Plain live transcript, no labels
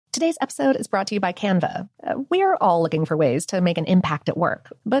Today's episode is brought to you by Canva. We're all looking for ways to make an impact at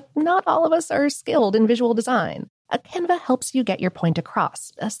work, but not all of us are skilled in visual design. Canva helps you get your point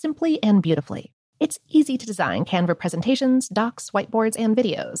across, simply and beautifully. It's easy to design Canva presentations, docs, whiteboards, and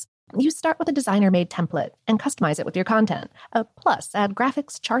videos. You start with a designer-made template and customize it with your content. Plus, add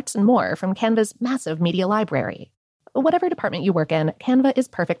graphics, charts, and more from Canva's massive media library. Whatever department you work in, Canva is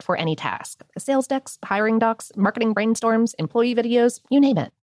perfect for any task. Sales decks, hiring docs, marketing brainstorms, employee videos, you name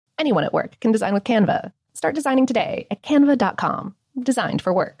it. Anyone at work can design with Canva. Start designing today at canva.com. Designed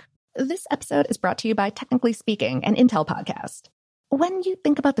for work. This episode is brought to you by Technically Speaking, an Intel podcast. When you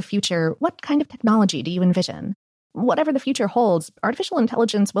think about the future, what kind of technology do you envision? Whatever the future holds, artificial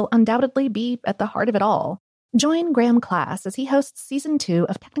intelligence will undoubtedly be at the heart of it all. Join Graham Class as he hosts Season 2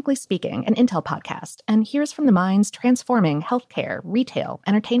 of Technically Speaking, an Intel podcast, and hears from the minds transforming healthcare, retail,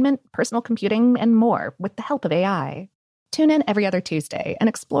 entertainment, personal computing, and more with the help of AI. Tune in every other Tuesday and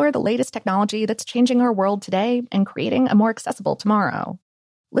explore the latest technology that's changing our world today and creating a more accessible tomorrow.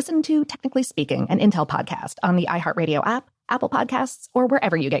 Listen to Technically Speaking, an Intel podcast on the iHeartRadio app, Apple Podcasts, or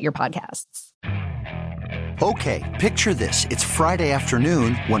wherever you get your podcasts. Okay, picture this. It's Friday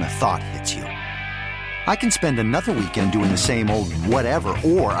afternoon when a thought hits you. I can spend another weekend doing the same old whatever,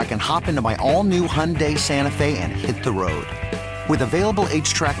 or I can hop into my all-new Hyundai Santa Fe and hit the road. With available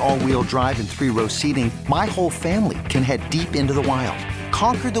H-Track all-wheel drive and 3-row seating, my whole family can head deep into the wild.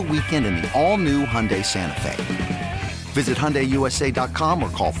 Conquer the weekend in the all-new Hyundai Santa Fe. Visit HyundaiUSA.com or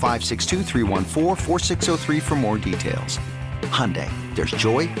call 562-314-4603 for more details. Hyundai, there's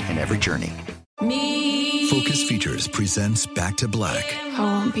joy in every journey. Focus Features presents Back to Black. I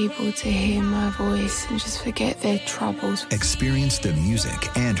want people to hear my voice and just forget their troubles. Experience the music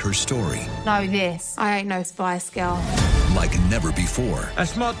and her story. Know this, I ain't no Spice Girl. Like never before.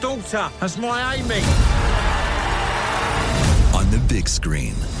 That's my daughter. That's my Amy. On the big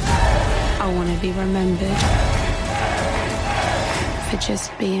screen. I want to be remembered for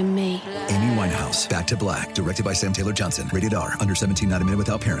just being me. Amy Winehouse, Back to Black, directed by Sam Taylor Johnson. Rated R, under 17, not admitted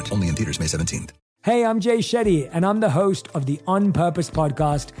without parent. Only in theaters May 17th. Hey, I'm Jay Shetty, and I'm the host of the On Purpose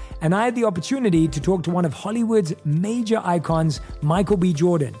podcast, and I had the opportunity to talk to one of Hollywood's major icons, Michael B.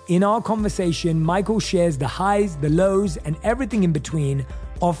 Jordan. In our conversation, Michael shares the highs, the lows, and everything in between,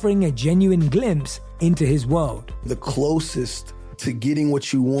 offering a genuine glimpse into his world. The closest to getting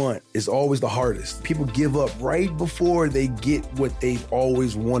what you want is always the hardest. People give up right before they get what they've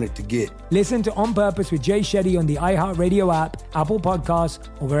always wanted to get. Listen to On Purpose with Jay Shetty on the iHeartRadio app, Apple Podcasts,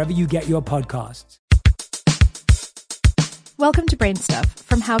 or wherever you get your podcasts. Welcome to Brain Stuff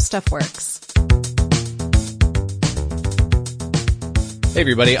from How Stuff Works. Hey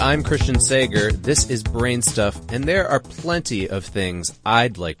everybody, I'm Christian Sager. This is Brain Stuff, and there are plenty of things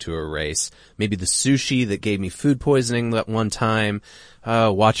I'd like to erase. Maybe the sushi that gave me food poisoning that one time,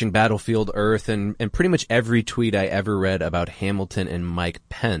 watching Battlefield Earth, and pretty much every tweet I ever read about Hamilton and Mike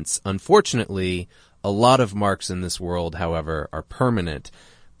Pence. Unfortunately, a lot of marks in this world, however, are permanent,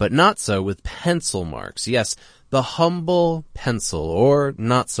 but not so with pencil marks. Yes, the humble pencil, or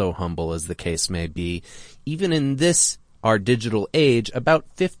not so humble as the case may be. Even in this our digital age, about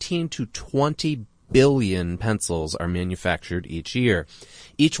 15 to 20 billion pencils are manufactured each year.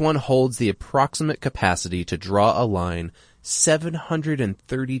 Each one holds the approximate capacity to draw a line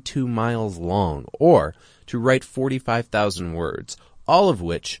 732 miles long, or to write 45,000 words, all of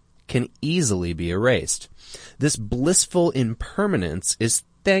which can easily be erased. This blissful impermanence is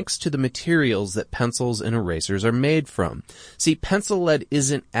thanks to the materials that pencils and erasers are made from. See, pencil lead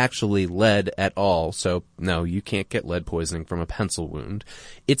isn't actually lead at all, so no, you can't get lead poisoning from a pencil wound.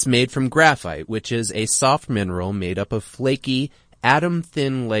 It's made from graphite, which is a soft mineral made up of flaky,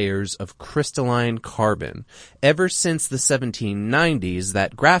 atom-thin layers of crystalline carbon. Ever since the 1790s,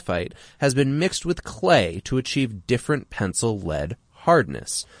 that graphite has been mixed with clay to achieve different pencil lead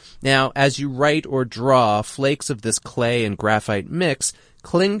hardness. Now, as you write or draw, flakes of this clay and graphite mix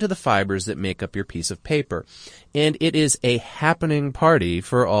cling to the fibers that make up your piece of paper, and it is a happening party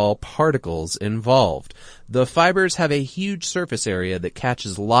for all particles involved. The fibers have a huge surface area that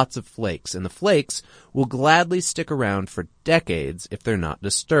catches lots of flakes, and the flakes will gladly stick around for decades if they're not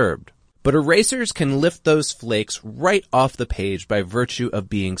disturbed. But erasers can lift those flakes right off the page by virtue of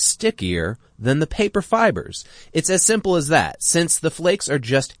being stickier than the paper fibers. It's as simple as that. Since the flakes are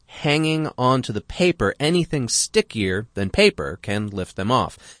just hanging onto the paper, anything stickier than paper can lift them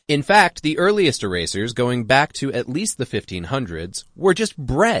off. In fact, the earliest erasers, going back to at least the 1500s, were just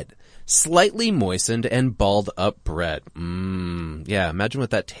bread. slightly moistened and balled up bread. Yeah, imagine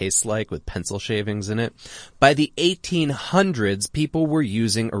what that tastes like with pencil shavings in it. By the 1800s, people were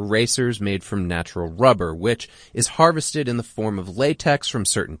using erasers made from natural rubber, which is harvested in the form of latex from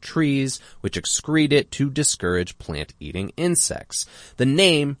certain trees, which excrete it to discourage plant-eating insects. The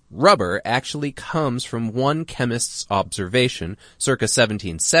name rubber actually comes from one chemist's observation, circa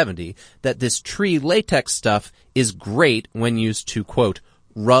 1770, that this tree latex stuff is great when used to, quote,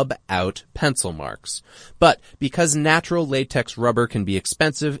 rub out pencil marks. But because natural latex rubber can be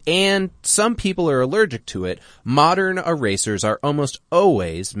expensive and some people are allergic to it, modern erasers are almost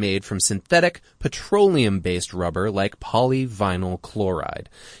always made from synthetic petroleum-based rubber like polyvinyl chloride.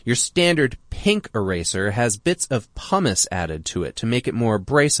 Your standard pink eraser has bits of pumice added to it to make it more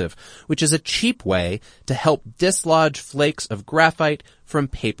abrasive, which is a cheap way to help dislodge flakes of graphite from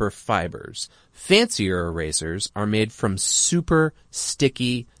paper fibers. Fancier erasers are made from super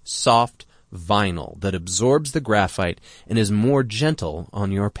sticky, soft vinyl that absorbs the graphite and is more gentle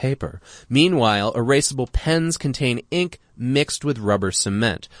on your paper. Meanwhile, erasable pens contain ink mixed with rubber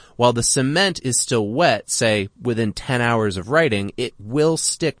cement. While the cement is still wet, say within 10 hours of writing, it will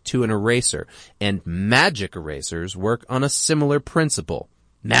stick to an eraser. And magic erasers work on a similar principle.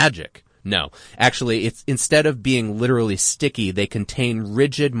 Magic. No, actually, it's instead of being literally sticky, they contain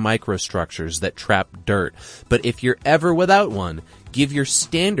rigid microstructures that trap dirt. But if you're ever without one, give your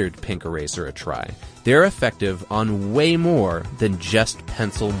standard pink eraser a try. They're effective on way more than just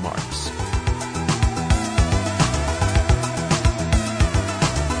pencil marks.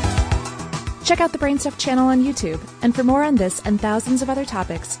 Check out the Brainstuff channel on YouTube. And for more on this and thousands of other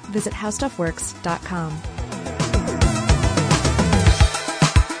topics, visit howstuffworks.com.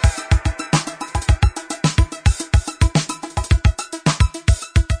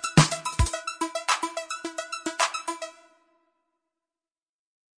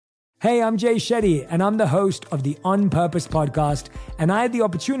 Hey, I'm Jay Shetty, and I'm the host of the On Purpose podcast, and I had the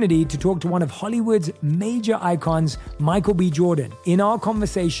opportunity to talk to one of Hollywood's major icons, Michael B. Jordan. In our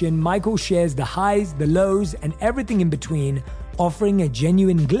conversation, Michael shares the highs, the lows, and everything in between, offering a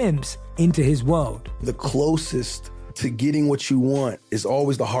genuine glimpse into his world. The closest to getting what you want is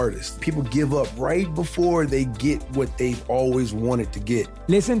always the hardest. People give up right before they get what they've always wanted to get.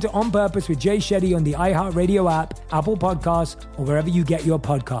 Listen to On Purpose with Jay Shetty on the iHeartRadio app, Apple Podcasts, or wherever you get your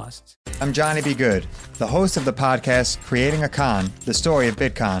podcasts. I'm Johnny B. Good, the host of the podcast Creating a Con, the story of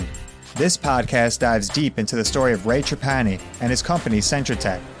Bitcoin. This podcast dives deep into the story of Ray Trapani and his company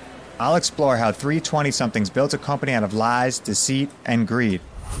Centratech. I'll explore how three 20-somethings built a company out of lies, deceit, and greed.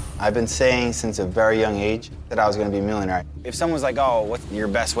 I've been saying since a very young age that I was going to be a millionaire. If someone's like, oh, what's your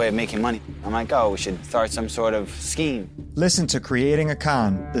best way of making money? I'm like, oh, we should start some sort of scheme. Listen to Creating a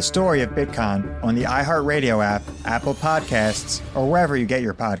Con, the story of Bitcoin on the iHeartRadio app, Apple Podcasts, or wherever you get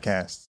your podcasts.